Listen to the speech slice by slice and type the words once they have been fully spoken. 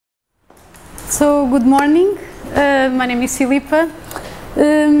So, good morning. My name is Filipa.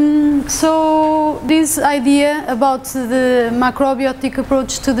 So, this idea about the macrobiotic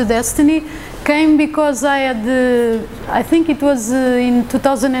approach to the destiny came because I had, I think it was in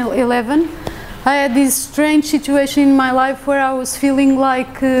 2011, I had this strange situation in my life where I was feeling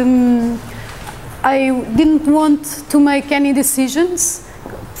like I didn't want to make any decisions.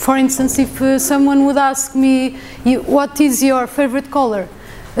 For instance, if someone would ask me, what is your favorite color?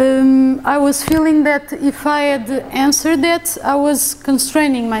 I was feeling that if I had answered that, I was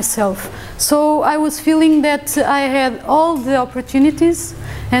constraining myself. So I was feeling that I had all the opportunities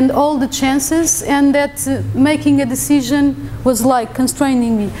and all the chances, and that making a decision was like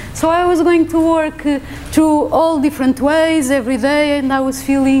constraining me. So I was going to work through all different ways every day, and I was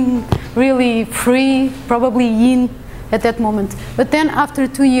feeling really free, probably yin at that moment. But then after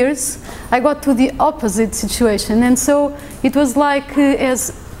 2 years, I got to the opposite situation, and so it was like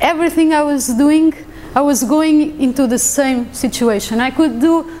as everything I was doing, I was going into the same situation. I could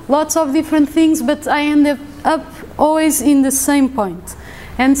do lots of different things, but I ended up always in the same point.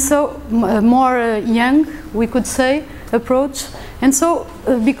 And so, more young, we could say, approach. And so,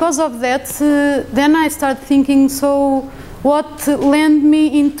 because of that, then I started thinking, so what led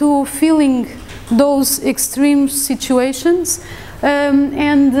me into feeling those extreme situations,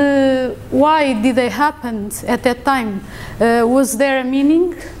 and why did they happen at that time? Was there a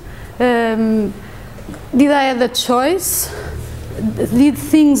meaning? Did I have a choice? Did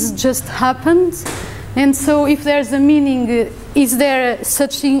things just happen? And so if there's a meaning, is there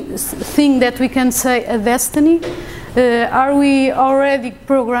such thing that we can say a destiny? Are we already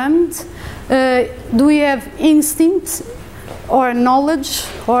programmed? Do we have instinct or knowledge,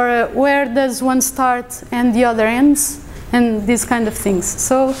 or where does one start and the other ends, and these kind of things.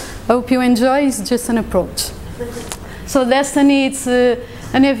 So I hope you enjoy. It's just an approach. So destiny, it's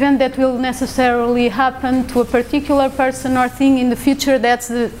an event that will necessarily happen to a particular person or thing in the future. That's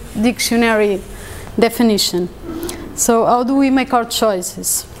the dictionary definition. So how do we make our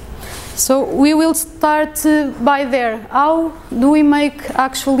choices? So we will start by there. How do we make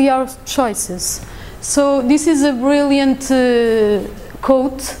actually our choices? So this is a brilliant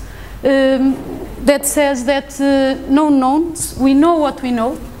quote that says that no knowns, we know what we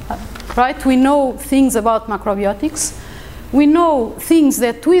know, right? We know things about macrobiotics. We know things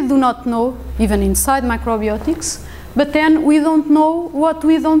that we do not know, even inside macrobiotics, but then we don't know what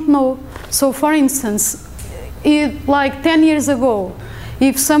we don't know. So for instance, like 10 years ago,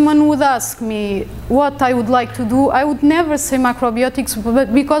 if someone would ask me what I would like to do, I would never say macrobiotics,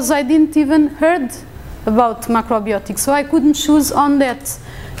 but because I didn't even heard about macrobiotics, so I couldn't choose on that.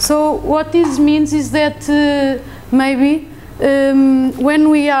 So what this means is that maybe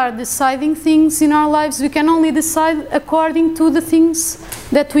when we are deciding things in our lives, we can only decide according to the things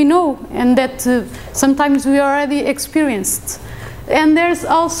that we know and that sometimes we already experienced. And there's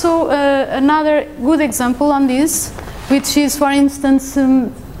also another good example on this, which is, for instance,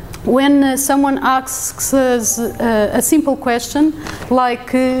 when someone asks us a simple question,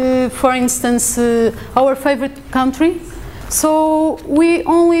 like, for instance, our favorite country. So we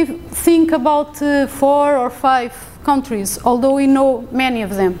only think about 4 or 5 countries, although we know many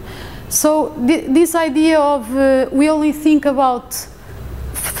of them. So this idea of we only think about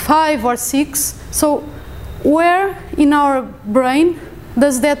 5 or 6, so where in our brain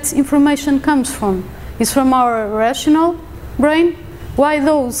does that information comes from? Is from our rational brain? Why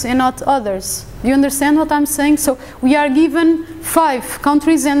those and not others? Do you understand what I'm saying? So we are given 5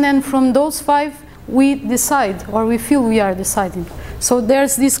 countries, and then from those 5 we decide, or we feel we are deciding. So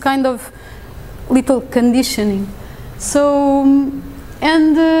there's this kind of little conditioning. So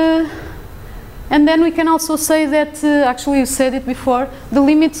and then we can also say that actually you said it before, the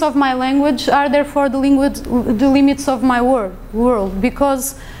limits of my language are therefore the limits of my world,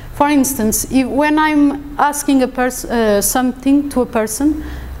 because for instance, when I'm asking something to a person,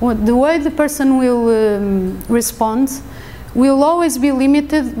 the way the person will respond will always be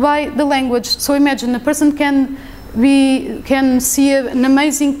limited by the language. So imagine a person can see an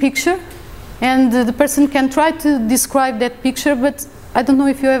amazing picture, and the person can try to describe that picture, but I don't know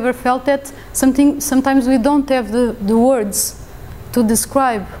if you ever felt that sometimes we don't have the words to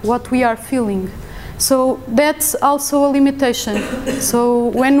describe what we are feeling. So that's also a limitation. So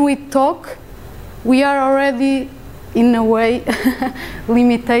when we talk, we are already, in a way,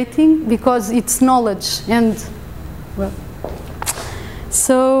 limiting, because it's knowledge. And well,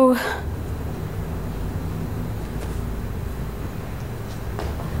 so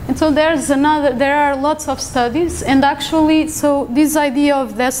there are lots of studies, and actually, so this idea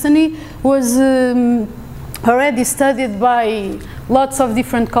of destiny was already studied by lots of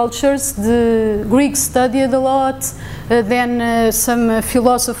different cultures. The Greeks studied a lot, then some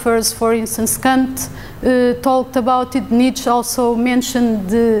philosophers, for instance Kant, talked about it. Nietzsche also mentioned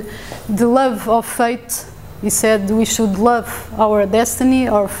the love of fate. He said we should love our destiny,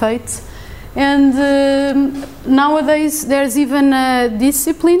 our fate. And nowadays there's even a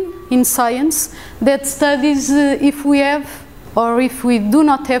discipline in science that studies if we have or if we do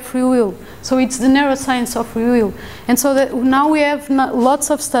not have free will. So it's the neuroscience of free will. And so that now we have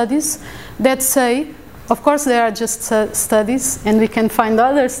lots of studies that say, of course they are just studies, and we can find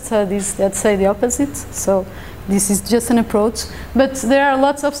other studies that say the opposite. So this is just an approach. But there are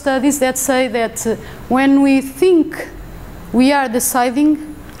lots of studies that say that when we think we are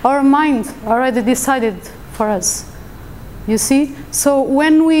deciding, our mind already decided for us. You see? So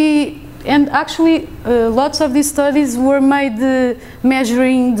when we, and actually lots of these studies were made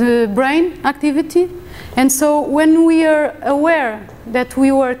measuring the brain activity. And so when we are aware that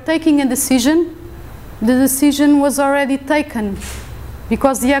we were taking a decision, the decision was already taken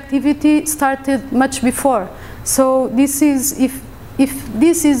because the activity started much before. So this is, if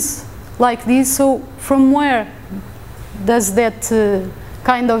this is like this, so from where does that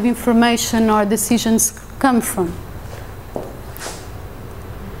kind of information or decisions come from?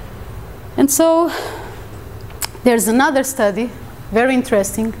 And so there's another study, very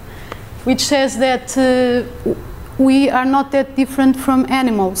interesting, which says that we are not that different from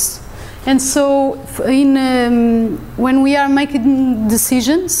animals. And so when we are making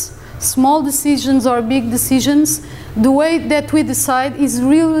decisions, small decisions or big decisions, the way that we decide is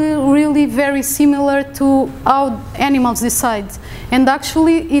really, really very similar to how animals decide. And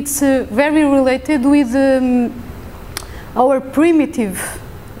actually it's very related with our primitive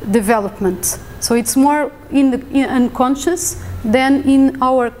development. So it's more in the unconscious than in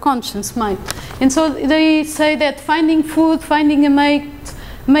our conscious mind. And so they say that finding food, finding a mate,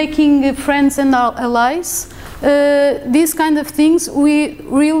 making friends and allies, these kind of things we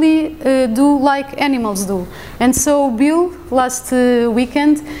really do like animals do. And so Bill, last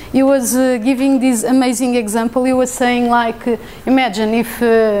weekend, he was giving this amazing example. He was saying, like, imagine if,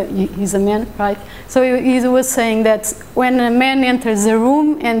 he's a man, right? So he was saying that when a man enters a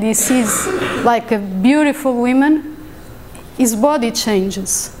room and he sees like a beautiful woman, his body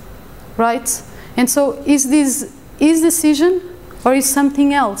changes, right? And so is this his decision or is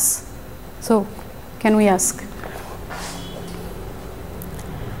something else? So can we ask?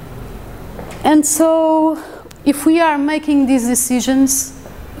 And so if we are making these decisions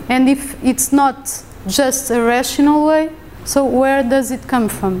and if it's not just a rational way, so where does it come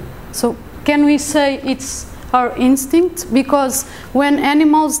from? So can we say it's our instinct? Because when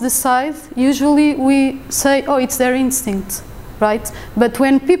animals decide, usually we say, oh, it's their instinct, right? But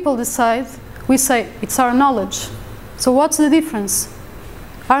when people decide, we say it's our knowledge. So what's the difference?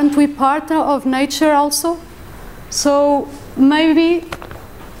 Aren't we part of nature also? So maybe,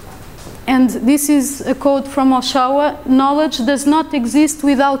 and this is a quote from Oshawa, knowledge does not exist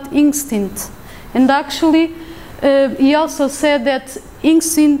without instinct. And actually, he also said that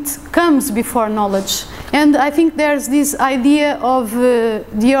instinct comes before knowledge. And I think there's this idea of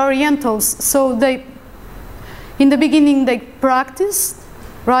the Orientals. So they, in the beginning, they practiced,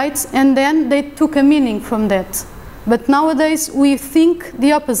 right? And then they took a meaning from that. But nowadays, we think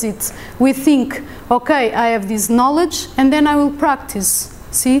the opposite. We think, okay, I have this knowledge, and then I will practice.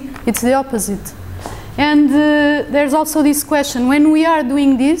 See, it's the opposite. And there's also this question, when we are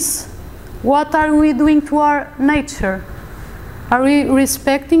doing this, what are we doing to our nature? Are we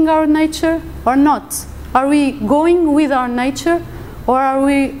respecting our nature or not? Are we going with our nature or are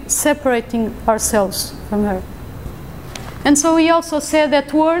we separating ourselves from her? And so he also said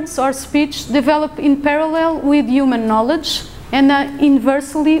that words or speech develop in parallel with human knowledge and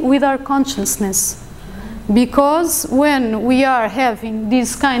inversely with our consciousness. Because when we are having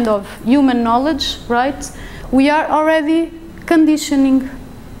this kind of human knowledge, right, we are already conditioning,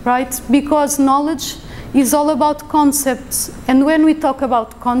 right? Because knowledge is all about concepts. And when we talk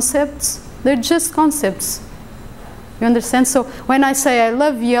about concepts, they're just concepts. You understand? So when I say I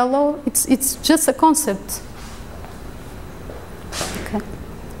love yellow, it's just a concept. Okay.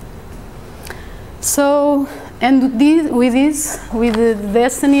 So, and with the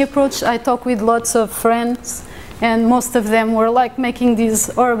destiny approach, I talk with lots of friends, and most of them were like making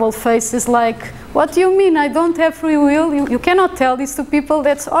these horrible faces like, what do you mean I don't have free will? You cannot tell this to people,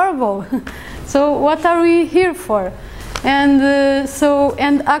 that's horrible. So what are we here for? And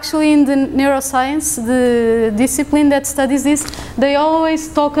and actually in the neuroscience, the discipline that studies this, they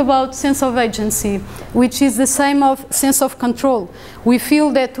always talk about sense of agency, which is the same of sense of control. We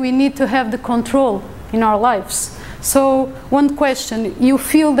feel that we need to have the control in our lives. So one question, you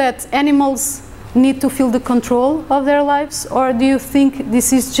feel that animals need to feel the control of their lives, or do you think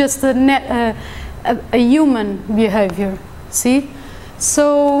this is just a human behavior? See?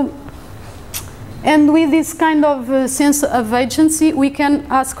 So, and with this kind of sense of agency, we can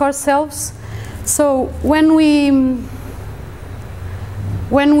ask ourselves, so when we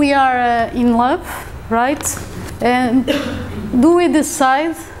are in love, right, and do we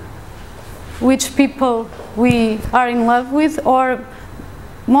decide which people we are in love with, or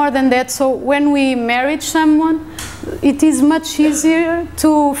more than that, so when we marry someone, it is much easier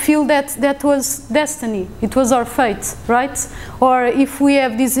to feel that that was destiny, it was our fate, right? Or if we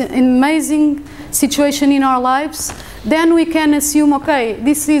have this amazing situation in our lives, then we can assume, okay,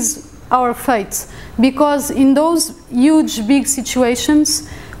 this is our fate. Because in those huge, big situations,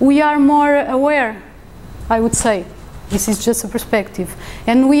 we are more aware, I would say. This is just a perspective.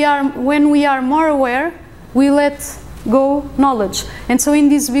 And when we are more aware, we let go knowledge. And so in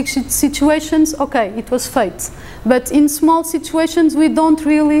these big situations, okay, it was fate. But in small situations, we don't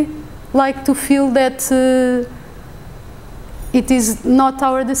really like to feel that it is not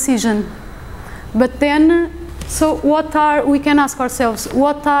our decision. But then, so we can ask ourselves,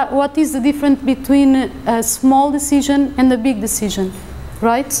 what is the difference between a small decision and a big decision,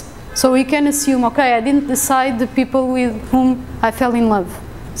 right? So we can assume, okay, I didn't decide the people with whom I fell in love.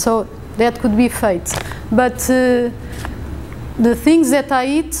 So that could be fate. But the things that I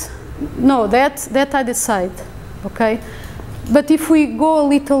eat, no, that I decide, okay? But if we go a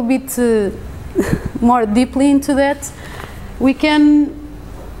little bit more deeply into that, we can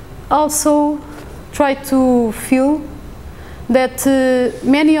also try to feel that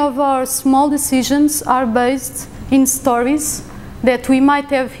many of our small decisions are based in stories that we might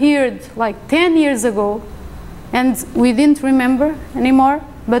have heard like 10 years ago and we didn't remember anymore,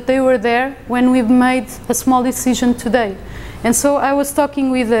 but they were there when we've made a small decision today. And so I was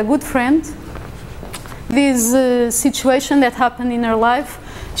talking with a good friend, this situation that happened in her life.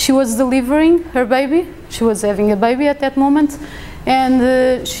 She was delivering her baby, she was having a baby at that moment,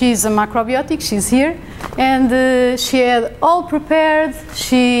 and she's a macrobiotic, she's here, and she had all prepared.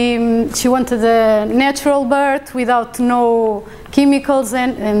 She wanted a natural birth without no chemicals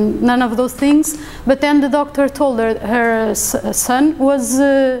and none of those things. But then the doctor told her her son was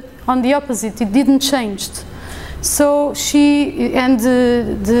on the opposite, it didn't change. So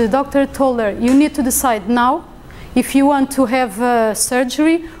the doctor told her, you need to decide now if you want to have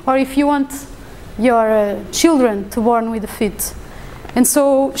surgery or if you want your children to born with a fit. And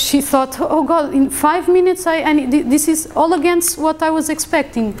so she thought, oh God, in 5 minutes, this is all against what I was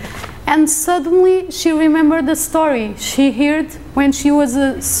expecting. And suddenly she remembered the story she heard when she was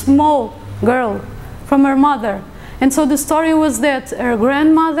a small girl from her mother. And so the story was that her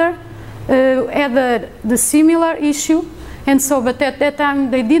grandmother had the similar issue. And so, but at that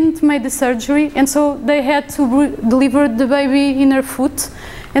time they didn't make the surgery, and so they had to deliver the baby in her foot.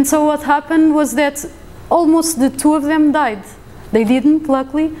 And so what happened was that almost the two of them died. They didn't,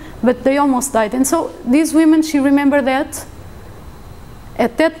 luckily, but they almost died. And so these women, she remembered that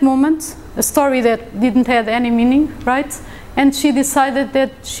at that moment, a story that didn't have any meaning, right? And she decided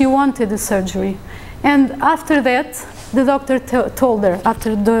that she wanted the surgery. And after that, the doctor told her,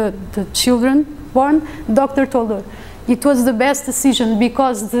 after the children born, the doctor told her, it was the best decision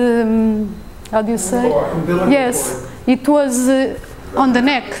because the, how do you say? Yes, it was on the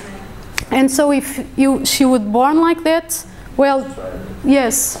neck. And so if she would born like that, well,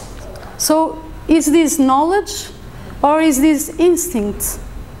 yes. So is this knowledge or is this instinct?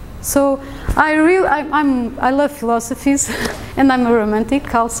 So I love philosophies and I'm a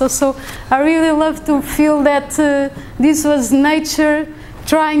romantic also. So I really love to feel that this was nature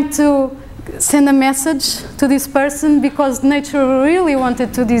trying to send a message to this person because nature really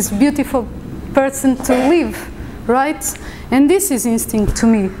wanted to this beautiful person to live, right? And this is instinct to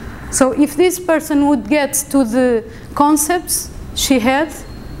me. So if this person would get to the concepts she had,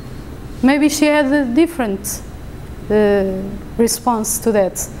 maybe she had a different response to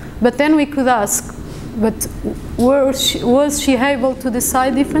that. But then we could ask, but was she able to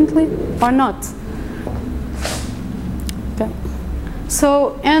decide differently or not? Okay.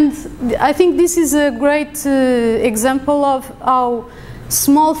 So, and I think this is a great example of how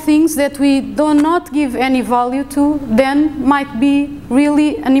small things that we do not give any value to then might be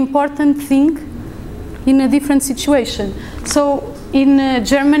really an important thing in a different situation. So in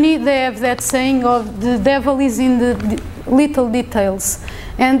Germany they have that saying of the devil is in the little details.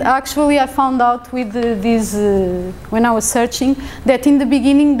 And actually I found out with when I was searching, that in the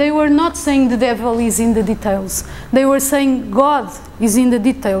beginning they were not saying the devil is in the details. They were saying God is in the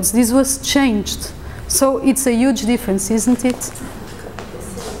details. This was changed. So it's a huge difference, isn't it?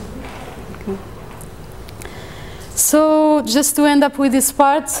 Okay. So just to end up with this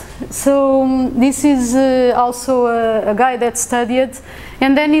part, so this is also a guy that studied,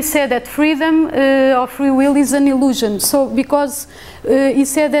 and then he said that freedom of free will is an illusion. So because he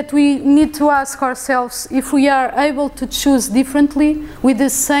said that we need to ask ourselves if we are able to choose differently with the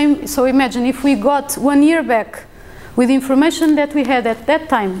same. So imagine if we got 1 year back with information that we had at that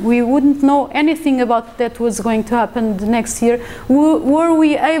time, we wouldn't know anything about that was going to happen the next year. Were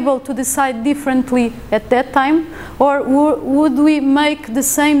we able to decide differently at that time, or would we make the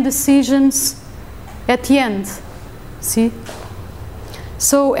same decisions at the end? See?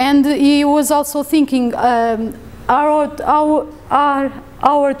 So, and he was also thinking, are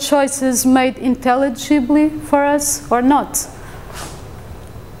our choices made intelligibly for us or not?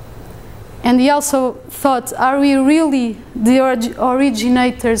 And he also thought, are we really the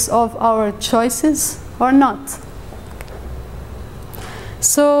originators of our choices or not?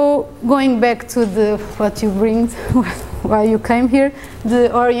 So going back to what you bring, why you came here,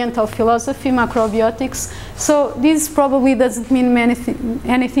 the Oriental philosophy, macrobiotics. So this probably doesn't mean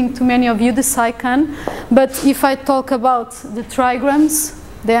anything to many of you, the psychan, but if I talk about the trigrams,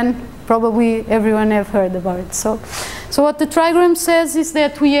 then probably everyone have heard about it. So what the trigram says is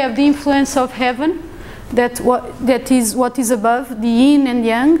that we have the influence of heaven, that is what is above, the yin and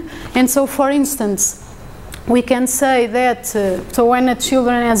yang. And so, for instance, we can say that, so when a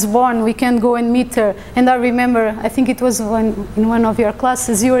children is born, we can go and meet her. And I remember, I think it was in one of your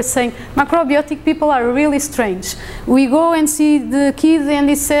classes, you were saying, macrobiotic people are really strange. We go and see the kid, and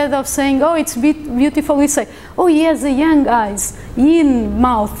instead of saying, oh, it's beautiful, we say, oh, he has a young eyes, yin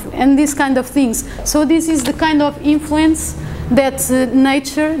mouth, and these kind of things. So this is the kind of influence that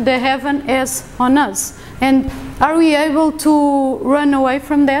nature, the heaven, has on us. And are we able to run away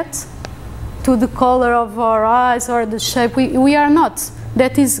from that? To the color of our eyes or the shape? We are not.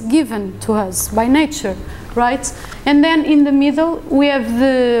 That is given to us by nature, right? And then in the middle we have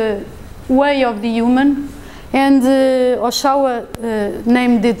the way of the human, and Oshawa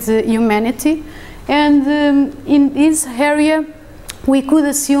named it humanity. And in this area we could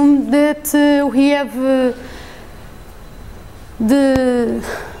assume that we have the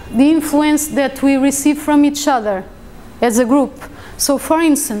influence that we receive from each other as a group. So for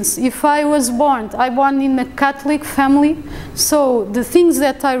instance, if I was born in a Catholic family, so the things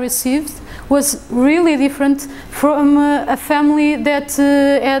that I received was really different from a family that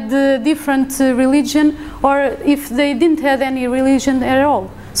had a different religion, or if they didn't have any religion at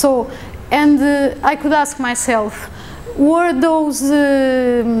all. So, and I could ask myself, were those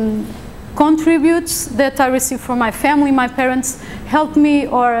contributes that I received from my family, my parents, help me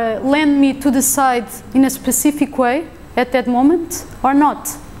or lend me to decide in a specific way at that moment or not?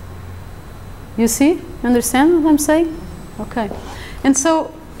 You see? Understand what I'm saying? Okay. And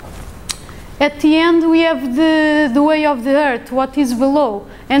so at the end we have the way of the earth, what is below.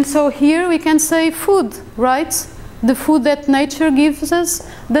 And so here we can say food, right? The food that nature gives us.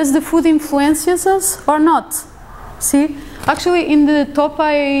 Does the food influences us or not? See? Actually, in the top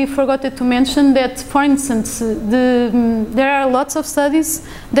I forgot to mention that, for instance, there are lots of studies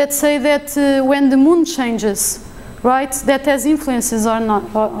that say that when the moon changes, right, that has influences on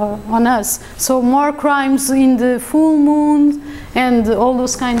us. So more crimes in the full moon and all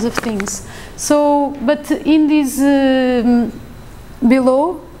those kinds of things. So, but in this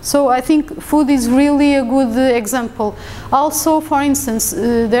below, so I think food is really a good example. Also, for instance,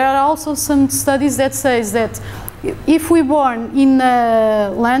 there are also some studies that says that if we born in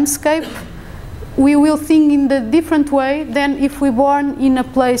a landscape, we will think in a different way than if we born in a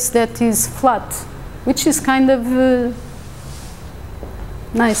place that is flat, which is kind of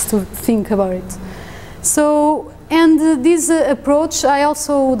nice to think about it. So, and this approach, I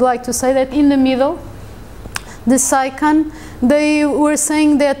also would like to say that in the middle, the psychan, they were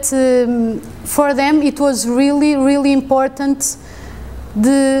saying that for them it was really, really important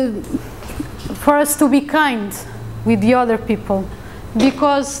for us to be kind with the other people,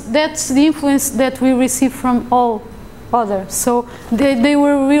 because that's the influence that we receive from all others. So they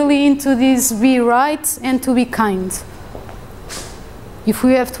were really into this, be right and to be kind. If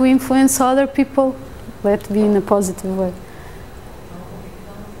we have to influence other people, let it be in a positive way.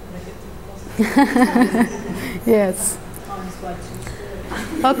 Yes.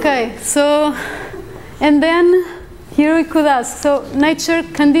 Okay, so, and then here we could ask, so nature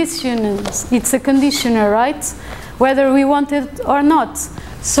conditions, it's a conditioner, right? Whether we want it or not.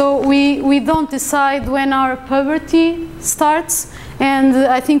 So we don't decide when our puberty starts, and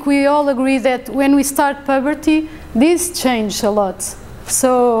I think we all agree that when we start puberty, this changed a lot.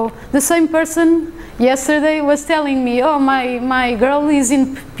 So the same person yesterday was telling me, oh, my girl is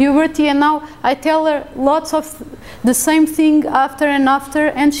in puberty, and now I tell her lots of the same thing after and after,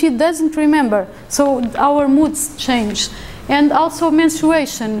 and she doesn't remember. So our moods change. And also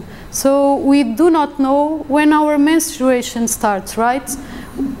menstruation. So we do not know when our menstruation starts, right?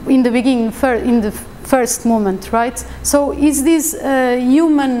 In the beginning, in the first moment, right? So is this a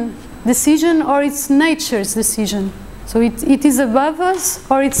human decision or it's nature's decision? So it is above us,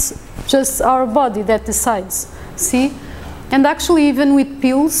 or it's just our body that decides, see? And actually, even with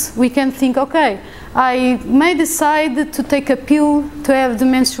pills, we can think, okay, I may decide to take a pill to have the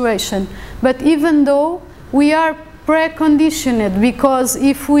menstruation. But even though we are preconditioned, because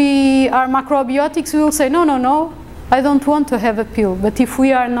if we are macrobiotics, we will say, no, no, no, I don't want to have a pill. But if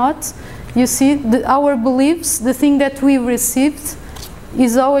we are not, you see, our beliefs, the thing that we received,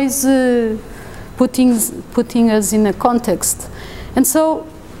 is always putting us in a context. And so,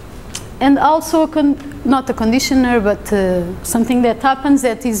 and also, not a conditioner, but something that happens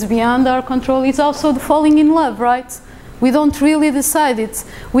that is beyond our control is also the falling in love, right? We don't really decide it.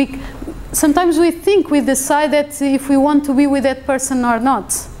 Sometimes we think we decide that if we want to be with that person or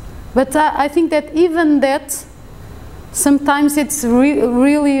not. But I think that even that, sometimes it's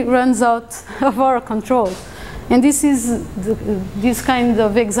really runs out of our control. And this is these kind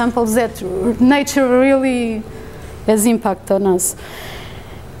of examples that nature really has impact on us.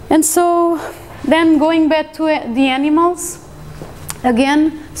 And so then going back to the animals,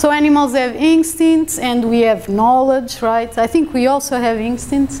 again, so animals have instincts and we have knowledge, right? I think we also have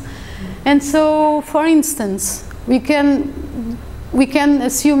instincts. And so, for instance, we can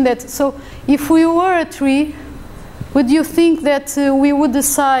assume that, so if we were a tree, would you think that we would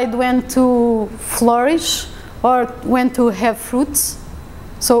decide when to flourish or when to have fruits?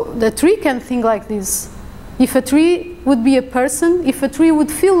 So the tree can think like this. If a tree would be a person, if a tree would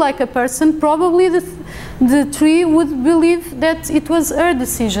feel like a person, probably the tree would believe that it was her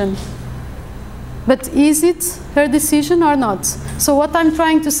decision. But is it her decision or not? So what I'm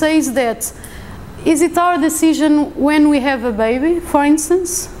trying to say is that, is it our decision when we have a baby, for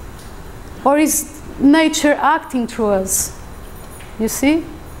instance? Or is nature acting through us? You see?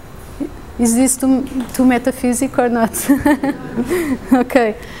 Is this too metaphysic or not?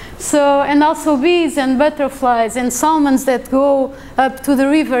 Okay. So, and also bees and butterflies and salmons that go up to the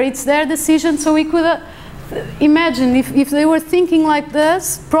river, it's their decision. So we could imagine if they were thinking like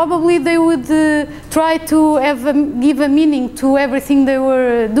this, probably they would try to give a meaning to everything they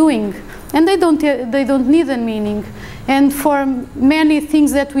were doing. And they don't need a meaning. And for many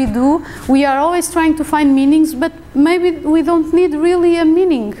things that we do, we are always trying to find meanings, but maybe we don't need really a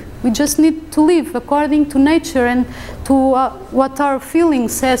meaning. We just need to live according to nature and to what our feeling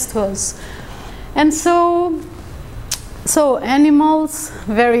says to us. And so animals,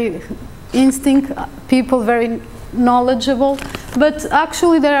 very instinct, people very knowledgeable, but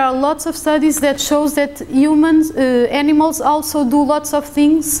actually there are lots of studies that shows that animals also do lots of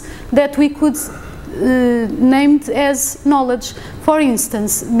things that we could name as knowledge. For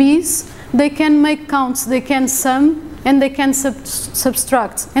instance, bees, they can make counts, they can sum, and they can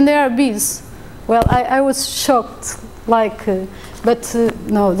subtract, and they are bees. Well, I was shocked, but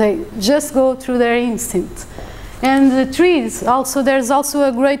no, they just go through their instinct. And the trees, also, there's also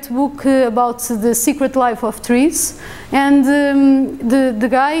a great book about the secret life of trees. And the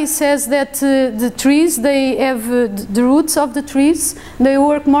guy says that the trees, they have the roots of the trees, they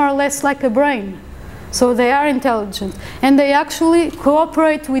work more or less like a brain. So they are intelligent. And they actually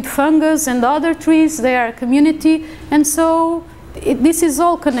cooperate with fungus and other trees, they are a community. And so this is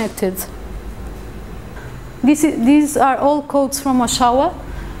all connected. These are all quotes from Oshawa.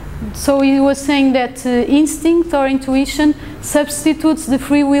 So he was saying that instinct or intuition substitutes the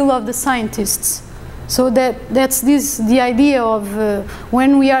free will of the scientists. So that's the idea of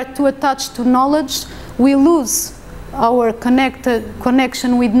when we are too attached to knowledge, we lose our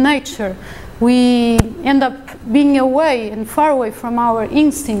connection with nature. We end up being away and far away from our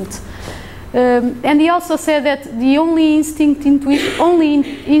instinct. And he also said that the only instinct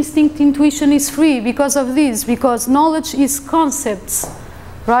intuition is free because of this, because knowledge is concepts.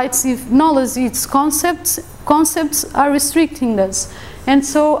 Right? If knowledge is concepts are restricting us. And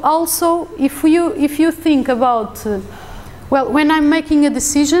so also, if you think about, well, when I'm making a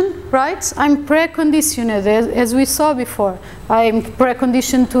decision, right, I'm preconditioned, as we saw before. I'm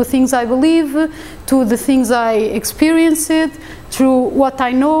preconditioned to things I believe, to the things I experienced, through what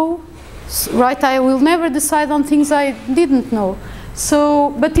I know, right? I will never decide on things I didn't know.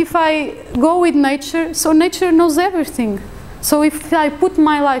 So, but if I go with nature, so nature knows everything. So if I put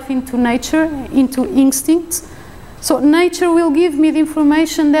my life into nature, into instinct, so nature will give me the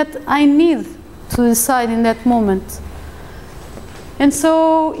information that I need to decide in that moment. And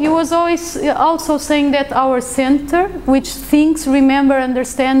so he was always also saying that our center, which thinks, remembers,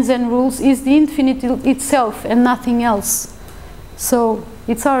 understands and rules, is the infinite itself and nothing else. So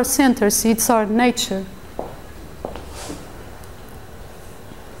it's our center, it's our nature.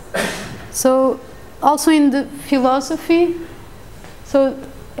 So also in the philosophy, so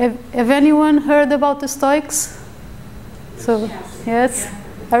have anyone heard about the Stoics? So yes,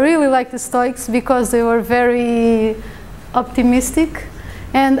 I really like the Stoics because they were very optimistic,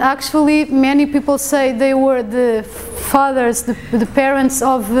 and actually many people say they were the fathers, the parents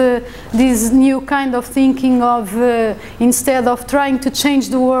of this new kind of thinking of instead of trying to change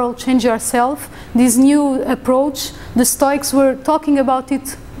the world, change yourself. This new approach, the Stoics were talking about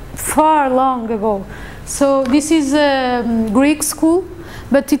it far long ago. So this is a Greek school,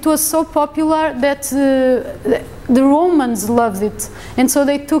 but it was so popular that the Romans loved it, and so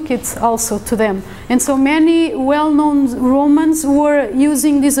they took it also to them. And so many well-known Romans were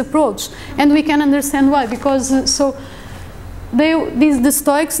using this approach, and we can understand why. Because the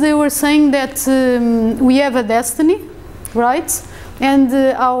Stoics, they were saying that we have a destiny, right? And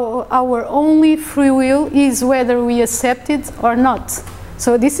our only free will is whether we accept it or not.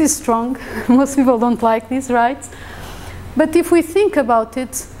 So this is strong. Most people don't like this, right? But if we think about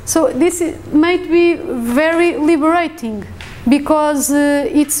it, so this might be very liberating, because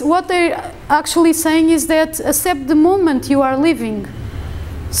it's what they're actually saying is that accept the moment you are living.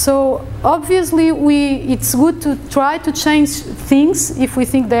 So obviously it's good to try to change things if we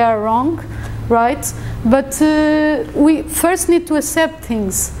think they are wrong, right? But we first need to accept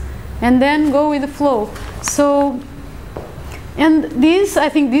things and then go with the flow. So, and this, I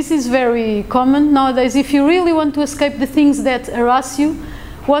think this is very common nowadays. If you really want to escape the things that harass you,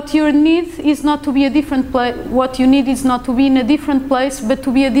 what you need is not to be a different place. What you need is not to be in a different place, but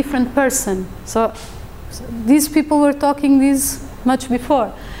to be a different person. So these people were talking this much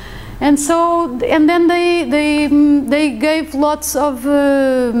before, and so and then they gave lots of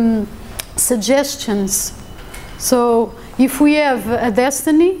suggestions. So if we have a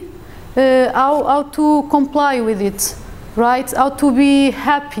destiny, how to comply with it, right? How to be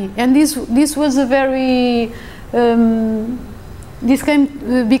happy. And this was a very this became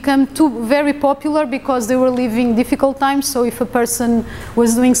very popular because they were living difficult times. So if a person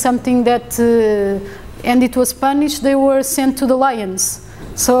was doing something that and it was punished, they were sent to the lions.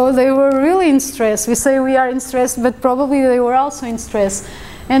 So they were really in stress. We say we are in stress, but probably they were also in stress.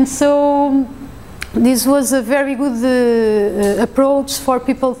 And so this was a very good approach for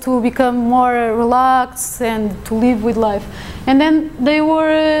people to become more relaxed and to live with life. And then they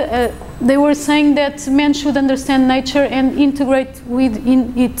were saying that men should understand nature and integrate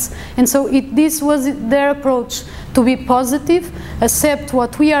within it. And so this was their approach, to be positive, accept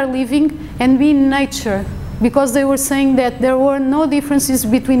what we are living, and be in nature. Because they were saying that there were no differences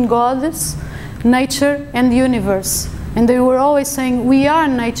between gods, nature, and the universe. And they were always saying, we are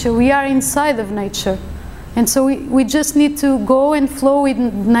nature, we are inside of nature. And so we just need to go and flow with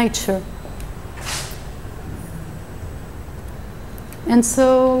nature. And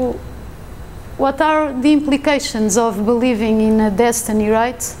so, what are the implications of believing in a destiny,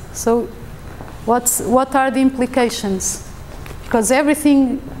 right? So, what are the implications? Because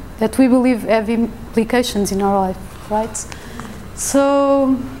everything that we believe have implications in our life, right?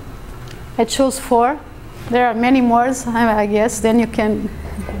 So, I chose 4. There are many more, I guess, then you can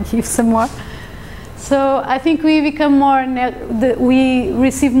give some more. So I think we become more, we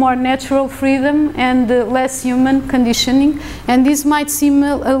receive more natural freedom and less human conditioning. And this might seem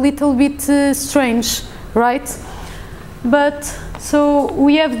a little bit strange, right? But, so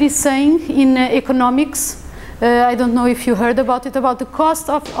we have this saying in economics, I don't know if you heard about it, about the cost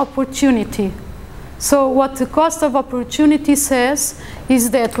of opportunity. So what the cost of opportunity says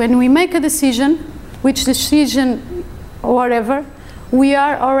is that when we make a decision, which decision, whatever, we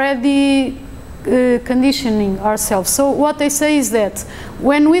are already conditioning ourselves. So what they say is that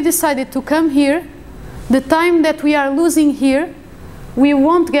when we decided to come here, the time that we are losing here, we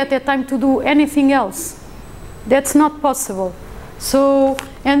won't get that time to do anything else. That's not possible. So,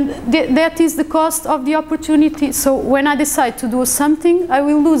 and that is the cost of the opportunity. So when I decide to do something, I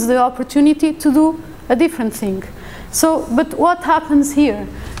will lose the opportunity to do a different thing. So, but what happens here?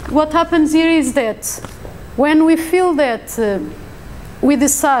 What happens here is that when we feel that we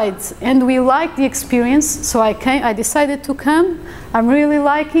decide and we like the experience, so I decided to come, I'm really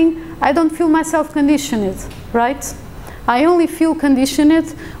liking, I don't feel myself conditioned, right? I only feel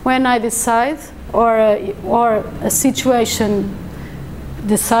conditioned when I decide or a situation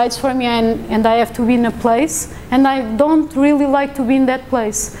decides for me and I have to be in a place and I don't really like to be in that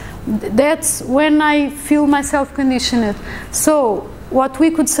place. That's when I feel myself conditioned. So what we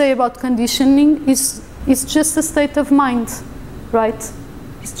could say about conditioning is just a state of mind, right?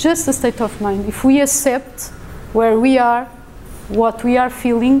 It's just a state of mind. If we accept where we are, what we are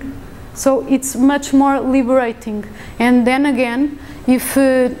feeling, so it's much more liberating. And then again, if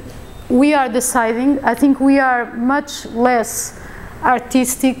we are deciding, I think we are much less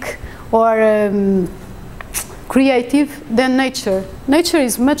artistic or creative than nature. Nature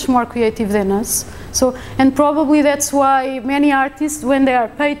is much more creative than us. So, and probably that's why many artists, when they are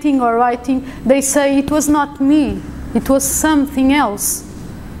painting or writing, they say it was not me, it was something else.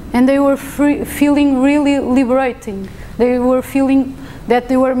 And they were feeling really liberating. They were feeling that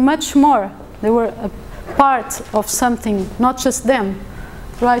they were much more. They were a part of something, not just them,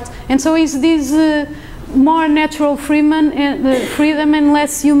 right? And so it's this more natural freedom and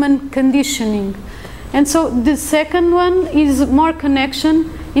less human conditioning. And so the second one is more connection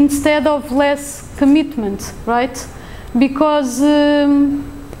instead of less commitment, right? Because,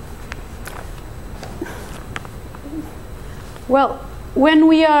 well, when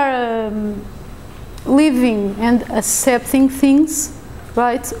we are living and accepting things,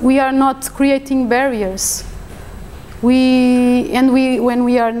 right, we are not creating barriers. When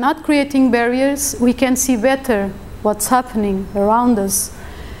we are not creating barriers, we can see better what's happening around us.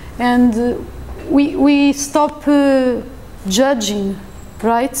 And we stop judging,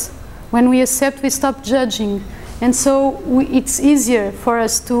 right? When we accept, we stop judging. And so it's easier for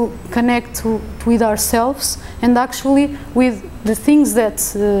us to connect with ourselves and actually with the things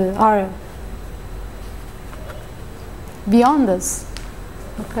that are beyond us,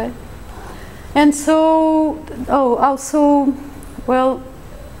 okay? And so, also, well,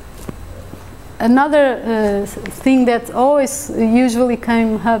 another thing that always usually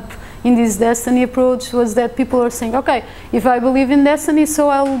came up in this destiny approach was that people are saying, okay, if I believe in destiny, so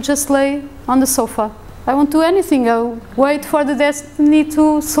I'll just lay on the sofa. I won't do anything, I'll wait for the destiny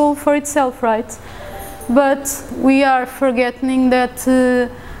to solve for itself, right? But we are forgetting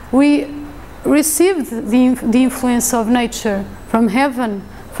that we received the influence of nature from heaven,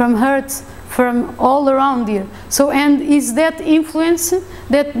 from earth, from all around here. So, and is that influence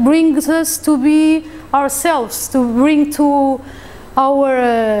that brings us to be ourselves, to bring to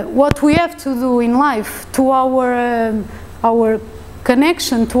our what we have to do in life, to our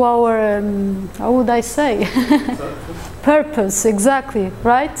connection, to our how would I say purpose, exactly,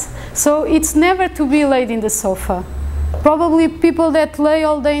 right? So it's never to be laid in the sofa. Probably people that lay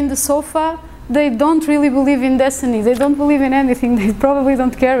all day in the sofa, they don't really believe in destiny, they don't believe in anything, they probably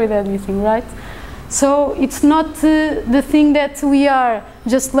don't care with anything, right? So it's not the thing that we are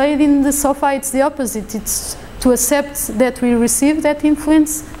just laid in the sofa, it's the opposite. It's to accept that we receive that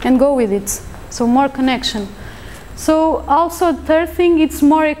influence and go with it. So more connection. So also the third thing, it's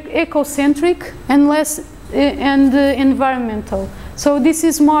more ecocentric and less environmental. So this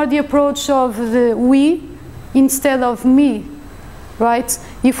is more the approach of the we instead of me, right?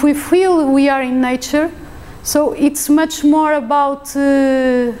 If we feel we are in nature, so it's much more about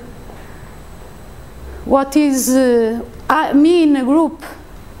what is me in a group,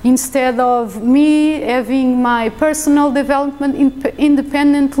 instead of me having my personal development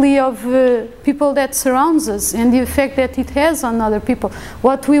independently of people that surrounds us and the effect that it has on other people.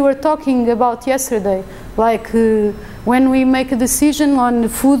 What we were talking about yesterday, like when we make a decision on the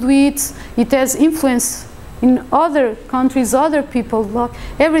food we eat, it has influence in other countries, other people, like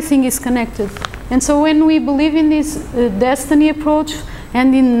everything is connected. And so when we believe in this destiny approach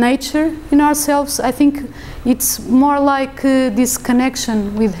and in nature, in ourselves, I think it's more like this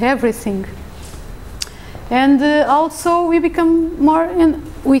connection with everything. And also we become more,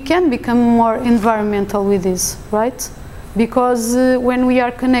 we can become more environmental with this, right? Because when we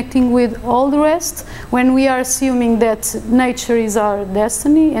are connecting with all the rest, when we are assuming that nature is our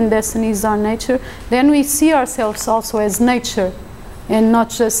destiny and destiny is our nature, then we see ourselves also as nature and not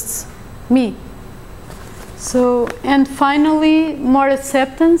just me. So, and finally, more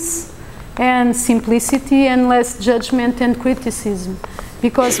acceptance and simplicity and less judgment and criticism.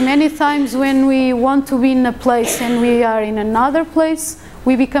 Because many times when we want to be in a place and we are in another place,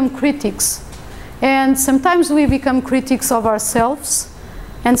 we become critics. And sometimes we become critics of ourselves,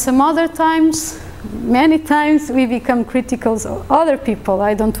 and some other times, many times, we become critical of other people.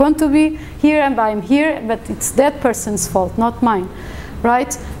 I don't want to be here and I'm here, but it's that person's fault, not mine,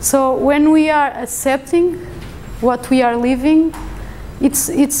 right? So when we are accepting what we are living,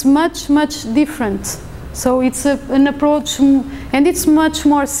 it's much, much different. So it's an approach, and it's much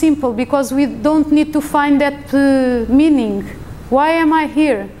more simple because we don't need to find that meaning. Why am I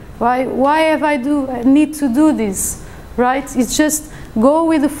here? Why have I need to do this, right? It's just go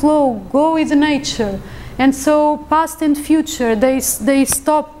with the flow, go with nature. And so past and future, they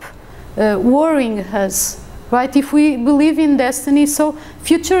stop worrying us, right? If we believe in destiny, so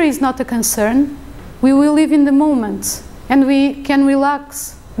future is not a concern. We will live in the moment and we can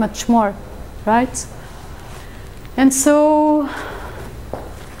relax much more, right? And so,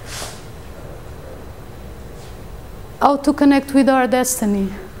 how to connect with our destiny?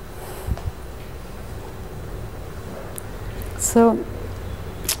 So,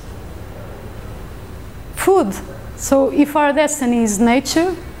 food. So if our destiny is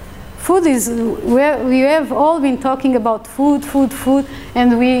nature, food is where we have all been talking about food,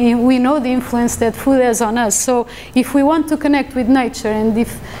 and we know the influence that food has on us. So if we want to connect with nature, and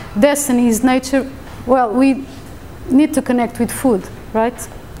if destiny is nature, well, we need to connect with food, right?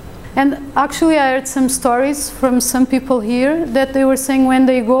 And actually I heard some stories from some people here that they were saying when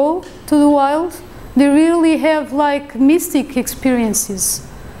they go to the wild, they really have like mystic experiences.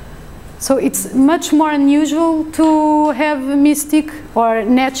 So it's much more unusual to have a mystic or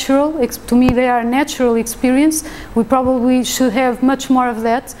natural, to me they are natural experience. We probably should have much more of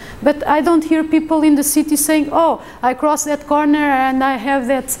that. But I don't hear people in the city saying, oh, I crossed that corner and I have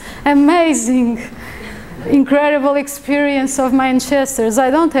that amazing, incredible experience of my ancestors.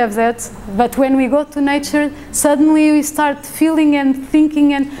 I don't have that. But when we go to nature, suddenly we start feeling and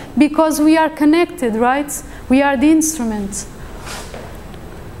thinking, and because we are connected, right? We are the instrument.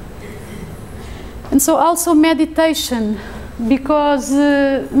 And so also meditation, because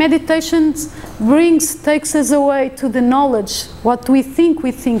meditation takes us away to the knowledge, what we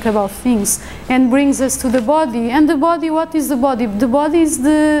think about things, and brings us to the body. And the body, what is the body? The body is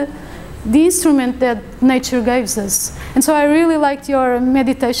the instrument that nature gives us. And so I really liked your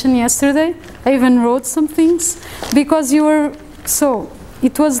meditation yesterday. I even wrote some things, because you were, so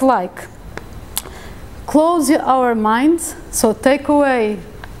it was like, close our mind, so take away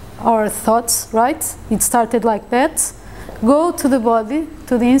our thoughts, right? It started like that. Go to the body,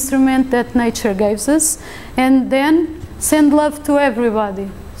 to the instrument that nature gives us, and then send love to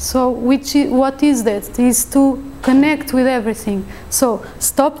everybody. So what is that? It is to connect with everything. So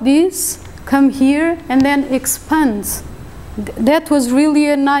stop this, come here, and then expand. That was really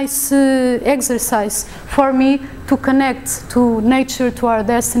a nice exercise for me to connect to nature, to our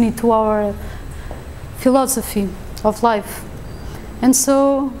destiny, to our philosophy of life. And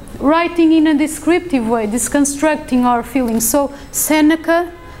so writing in a descriptive way, deconstructing our feelings. So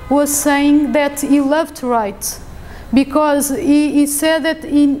Seneca was saying that he loved to write, because he said that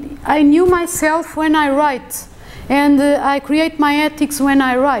I knew myself when I write, and I create my ethics when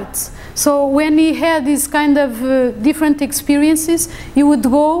I write. So when he had these kind of different experiences, he would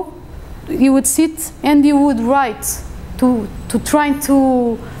go, he would sit and he would write to try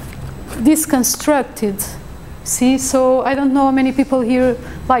to deconstruct it. See, so I don't know how many people here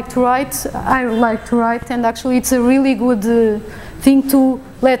like to write. I like to write, and actually it's a really good thing to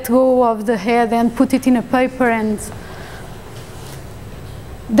let go of the head and put it in a paper. And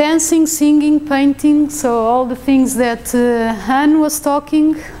dancing, singing, painting, so all the things that Han was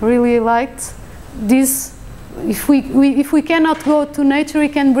talking, really liked. This, if we cannot go to nature, we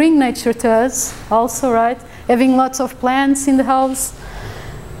can bring nature to us also, right? Having lots of plants in the house.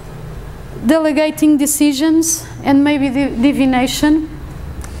 Delegating decisions, and maybe divination,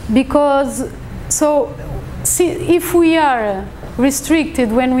 because so see, if we are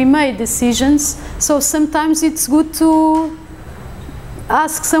restricted when we make decisions, so sometimes it's good to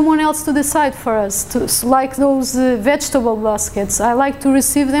ask someone else to decide for us, like those vegetable baskets. I like to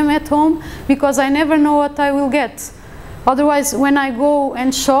receive them at home because I never know what I will get. Otherwise, when I go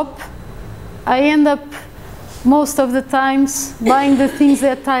and shop, I end up most of the times buying the things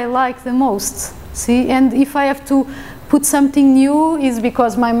that I like the most. See, and if I have to put something new, is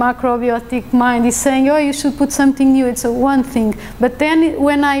because my macrobiotic mind is saying, oh, you should put something new. It's one thing. But then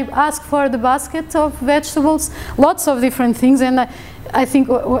when I ask for the basket of vegetables, lots of different things, and I think,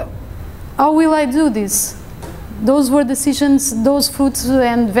 how will I do this? Those were decisions, those fruits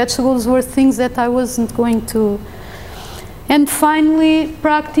and vegetables were things that I wasn't going to. And finally,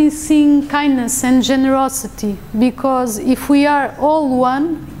 practicing kindness and generosity, because if we are all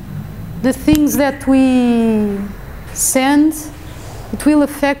one, the things that we send, it will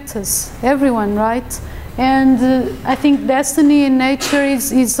affect us, everyone, right? And I think destiny in nature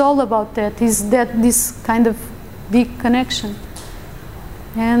is all about that, is that this kind of big connection.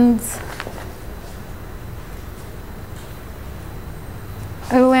 And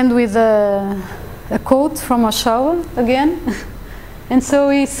I will end with a quote from Oshawa again. And so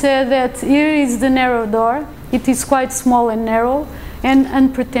he said that here is the narrow door. It is quite small and narrow and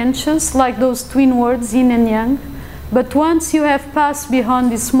unpretentious, like those twin words, yin and yang. But once you have passed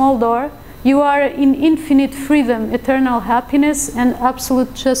beyond this small door, you are in infinite freedom, eternal happiness, and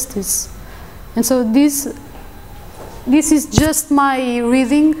absolute justice. And so this is just my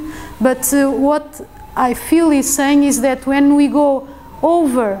reading, but what I feel is saying is that when we go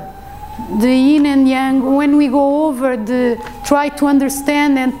over the yin and yang, when we go over the try to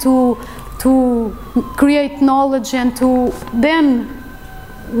understand and to create knowledge, and then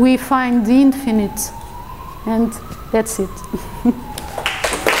we find the infinite, and that's it.